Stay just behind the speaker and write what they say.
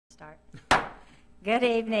start. Good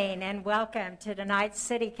evening and welcome to tonight's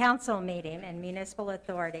City Council meeting and Municipal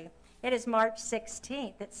Authority. It is March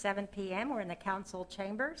 16th at 7 p.m. We're in the council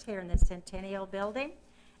chambers here in the Centennial Building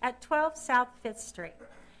at 12 South 5th Street.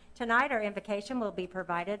 Tonight our invocation will be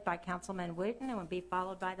provided by Councilman Wooten and will be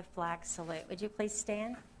followed by the flag salute. Would you please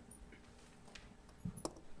stand?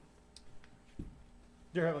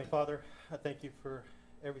 Dear Heavenly Father, I thank you for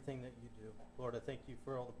everything that you do. Lord, I thank you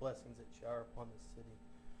for all the blessings that shower upon this city.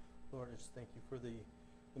 Lord, I just thank you for the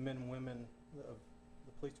men and women of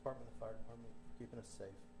the police department and the fire department for keeping us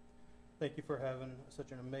safe. Thank you for having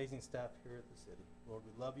such an amazing staff here at the city. Lord,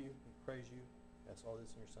 we love you, we praise you. That's all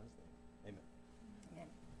this in your son's name. Amen. Amen.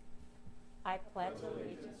 I pledge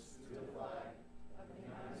allegiance to the flag of the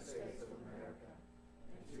United States of America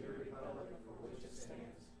and to the republic for which it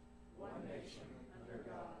stands, one nation under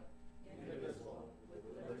God, indivisible, with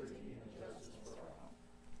liberty and justice for all.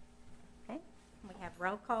 Okay, we have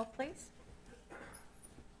roll call, please.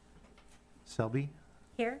 Selby.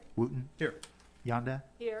 Here. Wooten. Here. Yonda.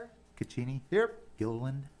 Here. Caccini. Here.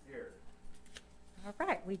 Gilliland. Here. All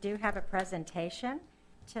right, we do have a presentation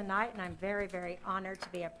tonight, and I'm very, very honored to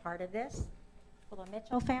be a part of this. Will the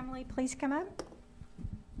Mitchell family please come up?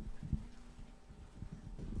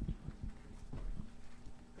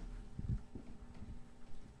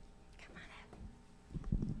 Come on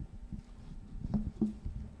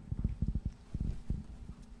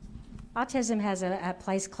up. Autism has a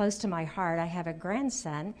place close to my heart. I have a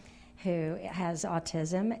grandson who has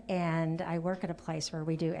autism, and I work at a place where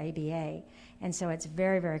we do ABA. And so it's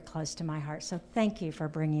very, very close to my heart. So thank you for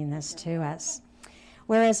bringing this to us.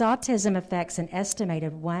 Whereas autism affects an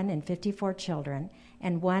estimated 1 in 54 children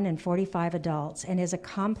and 1 in 45 adults and is a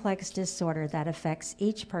complex disorder that affects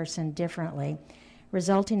each person differently,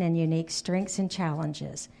 resulting in unique strengths and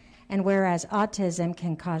challenges. And whereas autism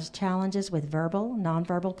can cause challenges with verbal,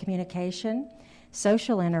 nonverbal communication,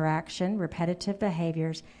 social interaction, repetitive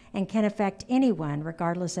behaviors, and can affect anyone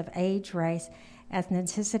regardless of age, race,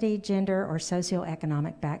 ethnicity, gender, or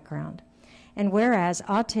socioeconomic background. And whereas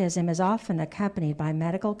autism is often accompanied by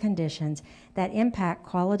medical conditions that impact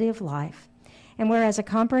quality of life, and whereas a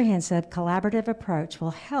comprehensive collaborative approach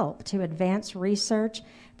will help to advance research,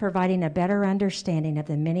 providing a better understanding of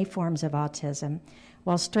the many forms of autism,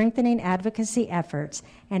 while strengthening advocacy efforts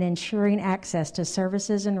and ensuring access to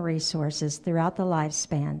services and resources throughout the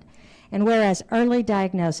lifespan. And whereas early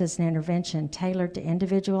diagnosis and intervention tailored to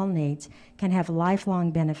individual needs can have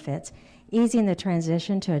lifelong benefits, easing the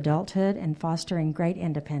transition to adulthood and fostering great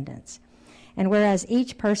independence. And whereas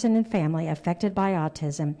each person and family affected by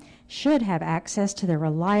autism should have access to the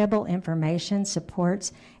reliable information,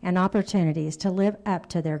 supports, and opportunities to live up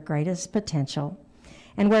to their greatest potential.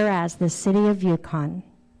 And whereas the City of Yukon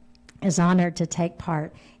is honored to take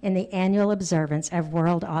part in the annual observance of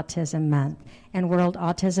World Autism Month and World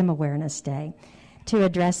Autism Awareness Day to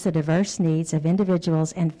address the diverse needs of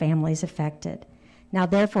individuals and families affected. Now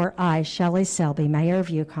therefore I, Shelley Selby, Mayor of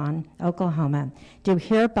Yukon, Oklahoma, do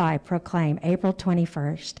hereby proclaim April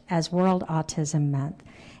 21st as World Autism Month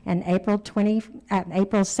and April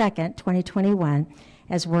 2nd, 2021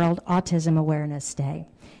 as World Autism Awareness Day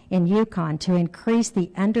in Yukon to increase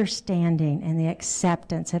the understanding and the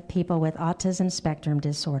acceptance of people with autism spectrum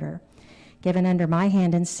disorder, given under my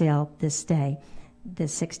hand and seal this day, the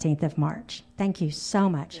 16th of March. Thank you so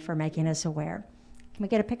much for making us aware. Can we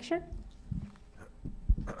get a picture?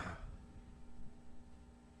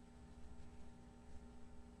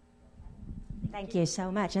 Thank you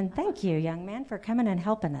so much, and thank you, young man, for coming and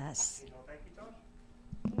helping us. Thank you, Tom.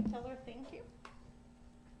 Can you tell her thank you?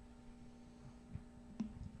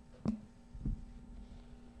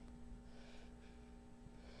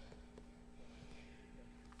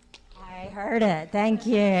 I heard it. Thank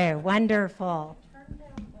you. Wonderful.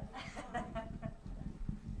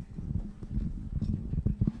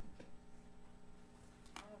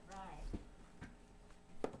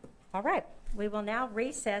 All right. We will now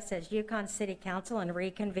recess as Yukon City Council and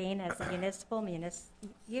reconvene as the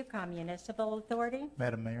Yukon Municipal Authority.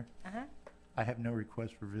 Madam Mayor, Uh-huh. I have no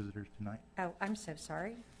request for visitors tonight. Oh, I'm so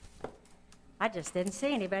sorry. I just didn't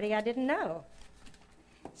see anybody I didn't know.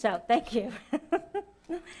 So, thank you.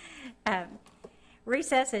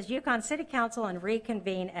 Recess as Yukon City Council and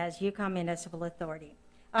reconvene as Yukon Municipal Authority.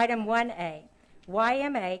 Item 1A,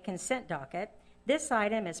 YMA Consent Docket. This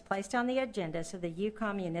item is placed on the agenda so the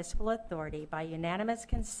Yukon Municipal Authority, by unanimous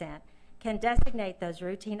consent, can designate those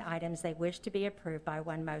routine items they wish to be approved by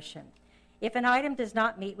one motion. If an item does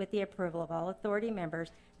not meet with the approval of all authority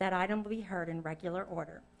members, that item will be heard in regular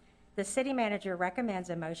order. The city manager recommends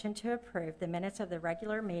a motion to approve the minutes of the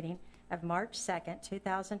regular meeting of March 2nd,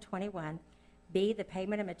 2021, B, the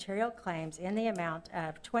payment of material claims in the amount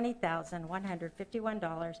of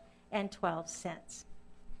 $20,151.12.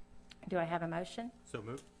 Do I have a motion? So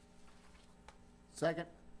moved. Second.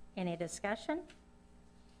 Any discussion?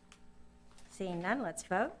 Seeing none, let's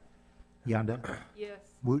vote. Yonda, Yes.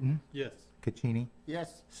 Wooten, Yes. Caccini,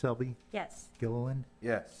 Yes. Selby, Yes. Gilliland.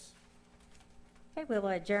 Yes. Okay, we will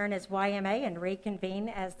adjourn as YMA and reconvene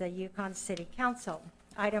as the Yukon City Council.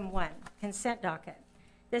 Item 1, consent docket.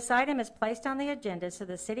 This item is placed on the agenda so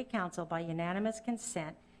the City Council, by unanimous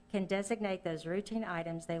consent, can designate those routine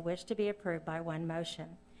items they wish to be approved by one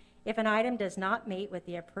motion. If an item does not meet with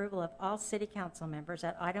the approval of all City Council members,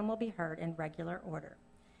 that item will be heard in regular order.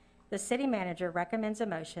 The City Manager recommends a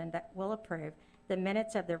motion that will approve the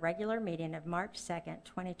minutes of the regular meeting of March 2nd,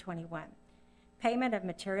 2021. Payment of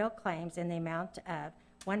material claims in the amount of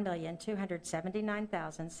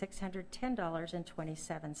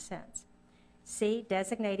 $1,279,610.27. C,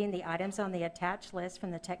 designating the items on the attached list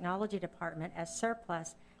from the Technology Department as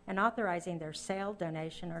surplus and authorizing their sale,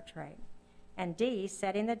 donation, or trade. And D,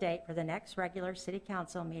 setting the date for the next regular City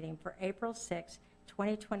Council meeting for April 6,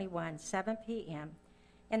 2021, 7 p.m.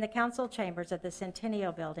 in the council chambers of the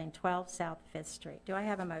Centennial Building, 12 South 5th Street. Do I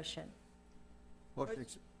have a motion? Motion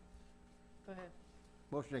Go ahead.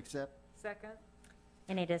 motion accept. Second.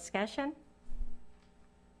 Any discussion?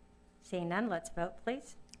 Seeing none, let's vote,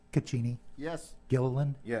 please. Caccini, Yes.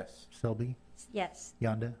 Gilliland, Yes. Selby, Yes.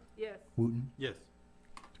 Yonda, Yes. Wooten. Yes.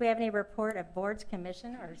 Do we have any report of boards,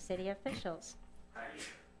 commission, or city officials?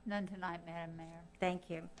 None tonight, Madam Mayor. Thank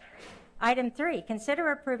you. Item 3,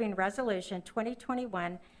 consider approving Resolution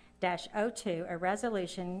 2021-02, a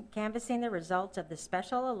resolution canvassing the results of the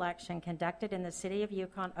special election conducted in the city of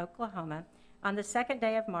Yukon, Oklahoma, on the second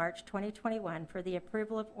day of March 2021 for the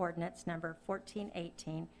approval of ordinance number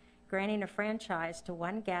 1418, granting a franchise to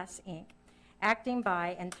One Gas, Inc., acting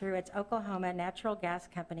by and through its Oklahoma Natural Gas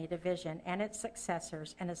Company division and its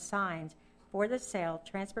successors, and assigns for the sale,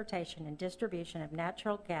 transportation, and distribution of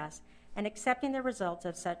natural gas, and accepting the results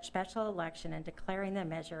of such special election and declaring the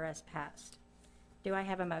measure as passed. Do I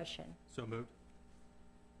have a motion? So moved.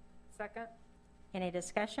 Second. Any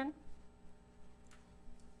discussion?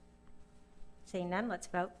 Seeing none, let's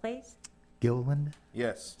vote, please. Gilliland,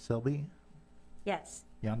 Yes. Selby, Yes.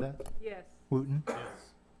 Yonda, Yes. Wooten, Yes.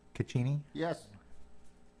 Caccini, Yes.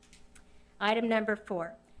 Item number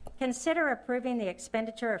 4, consider approving the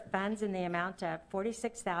expenditure of funds in the amount of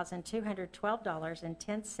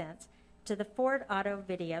 $46,212.10 to the Ford Auto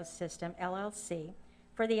Video System, LLC,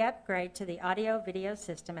 for the upgrade to the audio video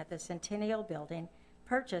system at the Centennial Building,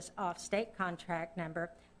 purchase off state contract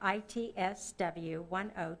number ITSW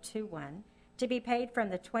 1021, to be paid from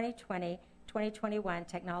the 2020-2021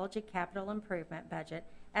 Technology Capital Improvement Budget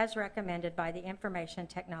as recommended by the Information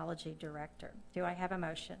Technology Director. Do I have a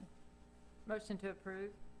motion? Motion to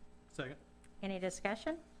approve. Second. Any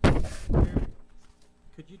discussion?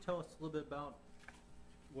 Could you tell us a little bit about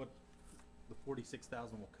what the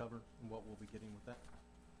 46,000 will cover and what we'll be getting with that,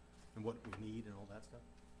 and what we need and all that stuff?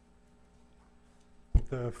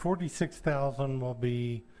 The 46,000 will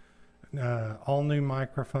be all new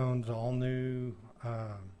microphones, all new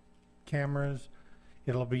cameras.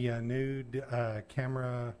 It'll be a new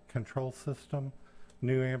camera control system,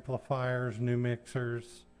 new amplifiers, new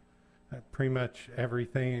mixers, pretty much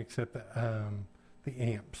everything except the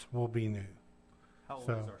amps will be new. How old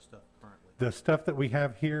So- is our stuff currently? The stuff that we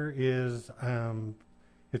have here is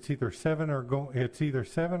it's either 7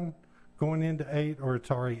 going into 8, or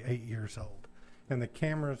it's already 8 years old. And the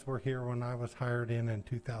cameras were here when I was hired in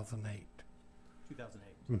 2008.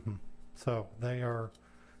 2008. So they are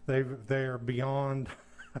beyond.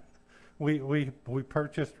 we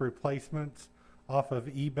purchased replacements off of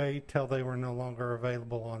eBay till they were no longer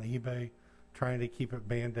available on eBay, trying to keep it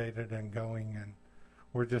band-aided and going. And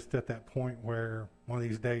we're just at that point where one of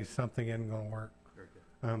these days something isn't going to work. Very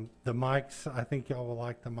good. The mics, I think y'all will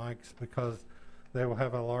like the mics because they will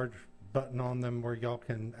have a large button on them where y'all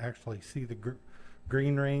can actually see the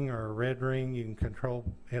green ring or red ring. You can control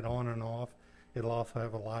it on and off. It'll also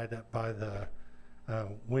have a light up by the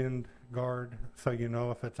wind guard so you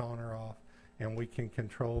know if it's on or off. And we can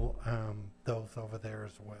control those over there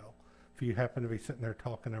as well. If you happen to be sitting there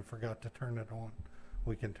talking and forgot to turn it on,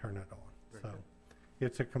 we can turn it on. Very So good.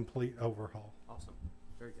 it's a complete overhaul. Awesome.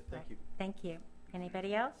 Very good. Thank you. Thank you.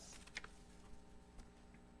 Anybody else?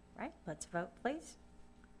 Right, let's vote, please.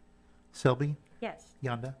 Selby, Yes.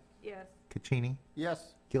 Yonda, Yes. Caccini,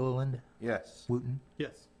 Yes. Gilliland, Yes. Wooten.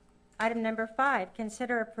 Yes. Item number 5,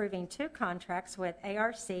 consider approving 2 contracts with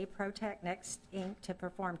ARC Protechnics, Inc. to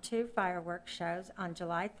perform 2 fireworks shows on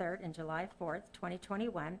July 3rd and July 4th,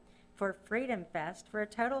 2021 for Freedom Fest for a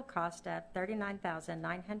total cost of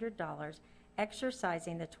 $39,900,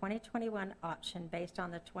 exercising the 2021 option based on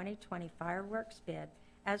the 2020 fireworks bid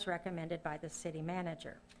as recommended by the city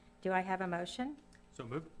manager. Do I have a motion? So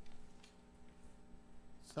moved.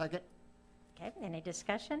 Second. Okay, any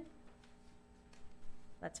discussion?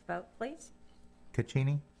 Let's vote, please.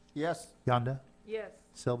 Caccini, Yes. Yonda, Yes.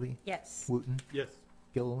 Selby, Yes. Wooten, Yes.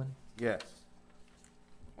 Gilliland, Yes.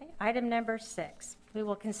 Okay, item number 6. We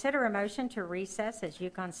will consider a motion to recess as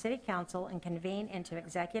Yukon City Council and convene into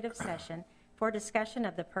executive session for discussion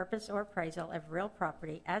of the purpose or appraisal of real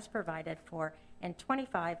property as provided for in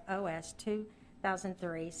 25 OS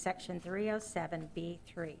 2003, Section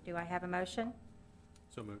 307B3. Do I have a motion?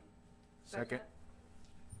 So moved. Second.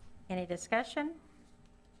 Any discussion?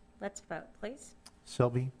 Let's vote, please.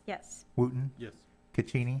 Selby, Yes. Wooten, Yes.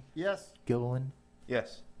 Caccini, Yes. Gilliland,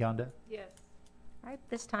 Yes. Yonda. Yes. All right,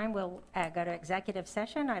 this time we'll go to executive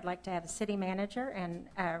session. I'd like to have the city manager and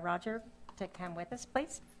Roger to come with us,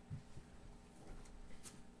 please.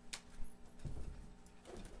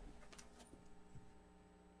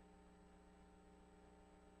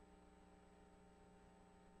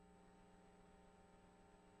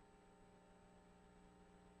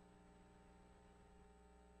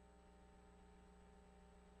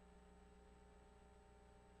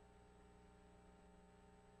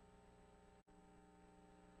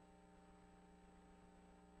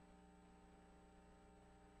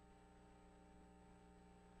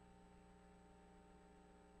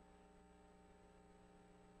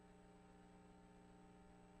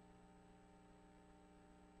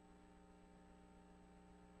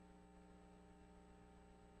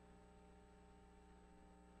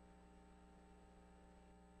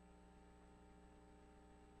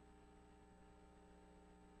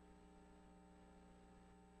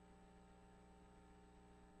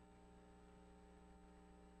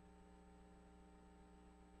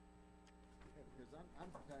 Because I'm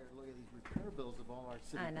tired of looking at these repair bills of all our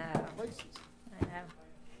city I know. places. I know.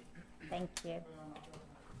 Thank you.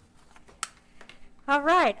 All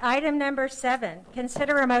right, item number 7,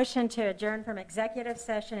 consider a motion to adjourn from executive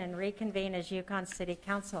session and reconvene as Yukon City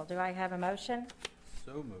Council. Do I have a motion?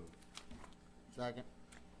 So moved. Second.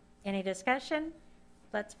 Any discussion?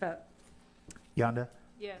 Let's vote. Yonda,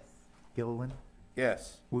 Yes. Gilliland,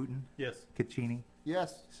 Yes. Wooten, Yes. Caccini,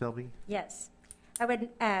 Yes. Selby, Yes. I would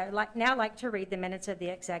now like to read the minutes of the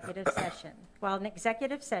executive session. While in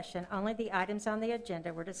executive session, only the items on the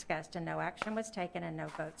agenda were discussed and no action was taken and no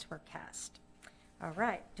votes were cast. All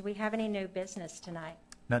right, do we have any new business tonight?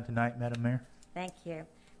 none tonight, Madam Mayor. Thank you.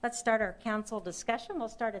 Let's start our council discussion. We'll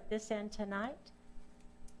start at this end tonight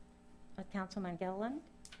with Councilman Gilliland.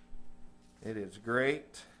 It is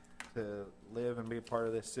great to live and be a part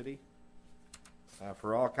of this city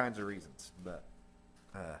for all kinds of reasons, but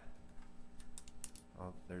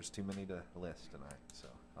there's too many to list tonight, so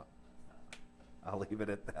I'll leave it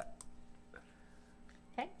at that.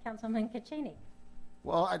 Okay, Councilman Caccini.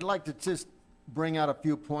 Well, I'd like to just bring out a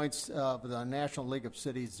few points of the National League of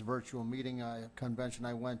Cities virtual meeting convention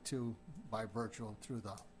I went to by virtual through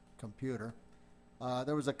the computer.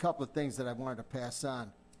 There was a couple of things that I wanted to pass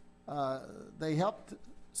on. They helped,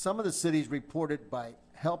 some of the cities reported by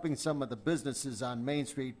helping some of the businesses on Main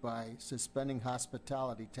Street by suspending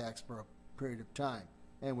hospitality tax for a period of time,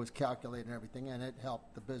 and was calculating everything, and it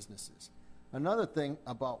helped the businesses. Another thing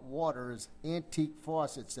about water is antique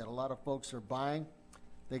faucets that a lot of folks are buying.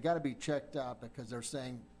 They got to be checked out because they're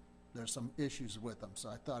saying there's some issues with them, so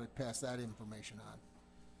I thought I'd pass that information on.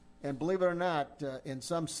 And believe it or not, in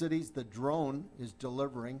some cities, the drone is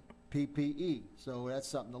delivering PPE, so that's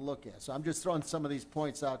something to look at. So I'm just throwing some of these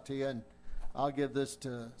points out to you, and I'll give this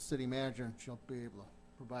to city manager, and she'll be able to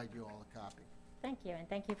provide you all a copy. Thank you, and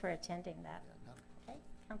thank you for attending that. Okay,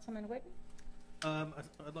 Councilman Wooten?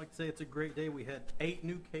 I'd like to say it's a great day. We had 8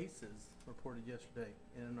 new cases reported yesterday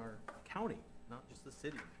in our county, not just the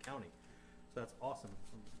city, the county. So that's awesome.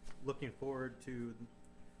 I'm looking forward to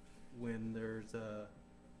when there's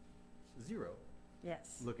 0.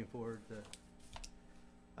 Yes. Looking forward to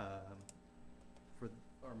for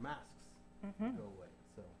our masks to Mm-hmm. go away.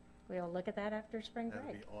 So We'll look at that after spring that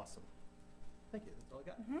would break. be awesome. Thank you. That's all I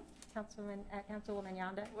got. Mm-hmm. Councilwoman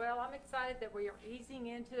Yonda? Well, I'm excited that we are easing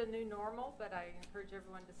into a new normal, but I encourage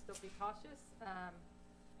everyone to still be cautious,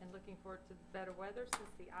 and looking forward to better weather since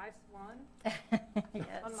the ice won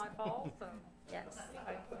Yes. on my fall, so. Yes.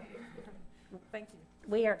 Thank you.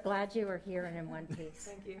 We are glad you were here and in one piece.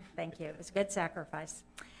 Thank you. Thank you. It was a good sacrifice.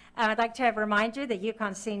 I'd like to remind you that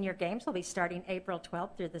Yukon Senior Games will be starting April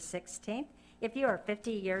 12th through the 16th. If you are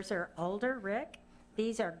 50 years or older, Rick,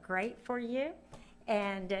 these are great for you.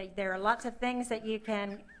 And there are lots of things that you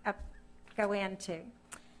can go into.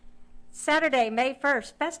 Saturday, May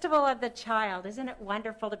 1st, Festival of the Child. Isn't it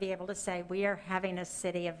wonderful to be able to say we are having a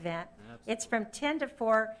city event? Absolutely. It's from 10 to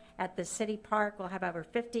 4 at the city park. We'll have over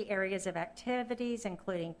 50 areas of activities,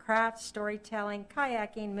 including crafts, storytelling,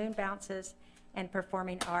 kayaking, moon bounces, and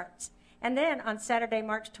performing arts. And then on Saturday,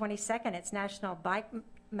 March 22nd, it's National Bike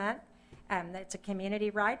Month. It's a community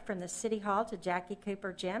ride from the City Hall to Jackie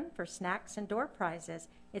Cooper Gym for snacks and door prizes.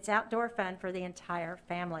 It's outdoor fun for the entire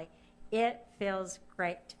family. It feels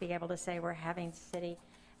great to be able to say we're having city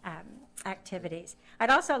activities. I'd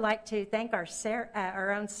also like to thank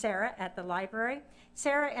our own Sarah at the library.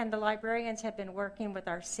 Sarah and the librarians have been working with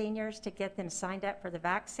our seniors to get them signed up for the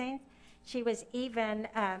vaccine. She was even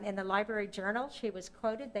in the Library Journal. She was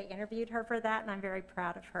quoted. They interviewed her for that, and I'm very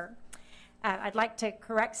proud of her. I'd like to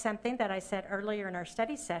correct something that I said earlier in our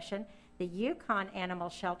study session. The Yukon Animal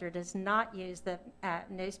Shelter does not use the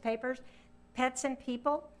newspapers. Pets and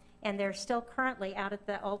People, and they're still currently out at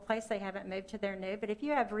the old place. They haven't moved to their new. But if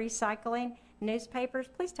you have recycling newspapers,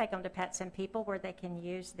 please take them to Pets and People where they can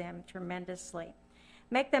use them tremendously.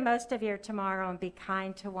 Make the most of your tomorrow and be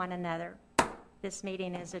kind to one another. This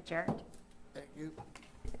meeting is adjourned. Thank you.